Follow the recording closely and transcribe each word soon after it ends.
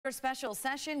Special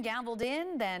session gavelled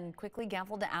in, then quickly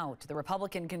gavelled out. The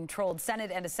Republican-controlled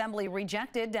Senate and Assembly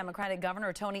rejected Democratic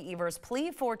Governor Tony Evers' plea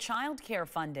for child care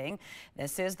funding.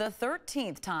 This is the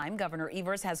 13th time Governor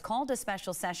Evers has called a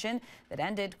special session that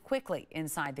ended quickly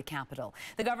inside the Capitol.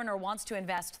 The governor wants to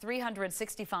invest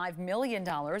 $365 million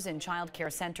in child care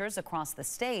centers across the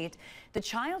state. The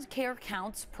Child Care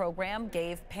Counts program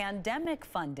gave pandemic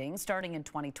funding starting in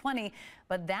 2020,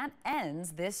 but that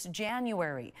ends this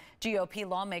January. GOP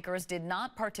lawmakers did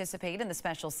not participate in the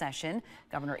special session.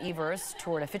 Governor Evers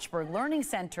toured a Fitchburg Learning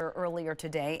Center earlier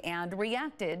today and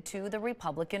reacted to the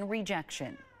Republican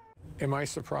rejection. Am I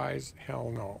surprised?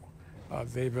 Hell no.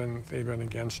 They've been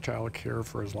against child care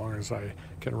for as long as I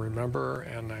can remember,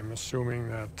 and I'm assuming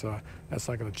that that's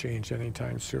not going to change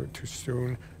anytime too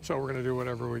soon. So we're going to do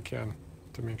whatever we can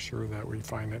to make sure that we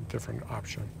find a different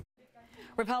option.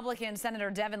 Republican Senator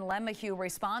Devin LeMahieu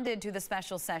responded to the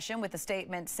special session with a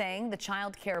statement saying the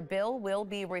child care bill will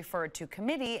be referred to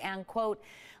committee and, quote,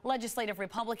 legislative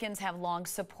Republicans have long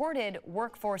supported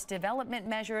workforce development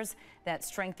measures that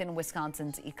strengthen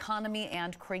Wisconsin's economy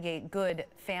and create good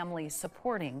family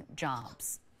supporting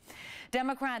jobs.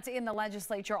 Democrats in the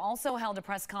legislature also held a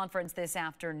press conference this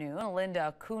afternoon.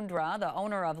 Linda Kundra, the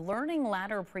owner of Learning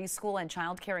Ladder Preschool and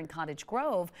Child Care in Cottage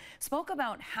Grove, spoke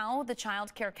about how the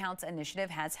Child Care Counts initiative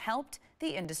has helped the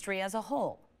industry as a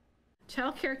whole.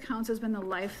 Child Care Counts has been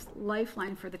the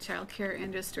lifeline for the child care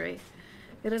industry.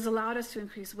 It has allowed us to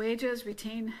increase wages,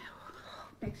 retain,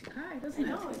 makes you cry, doesn't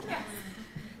it? Yes.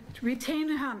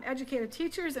 Retain educated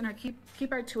teachers and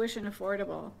keep our tuition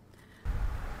affordable.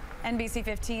 NBC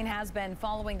 15 has been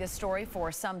following this story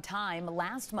for some time.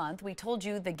 Last month, we told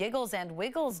you the Giggles and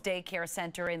Wiggles Daycare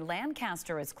Center in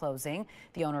Lancaster is closing.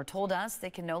 The owner told us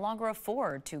they can no longer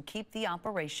afford to keep the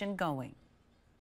operation going.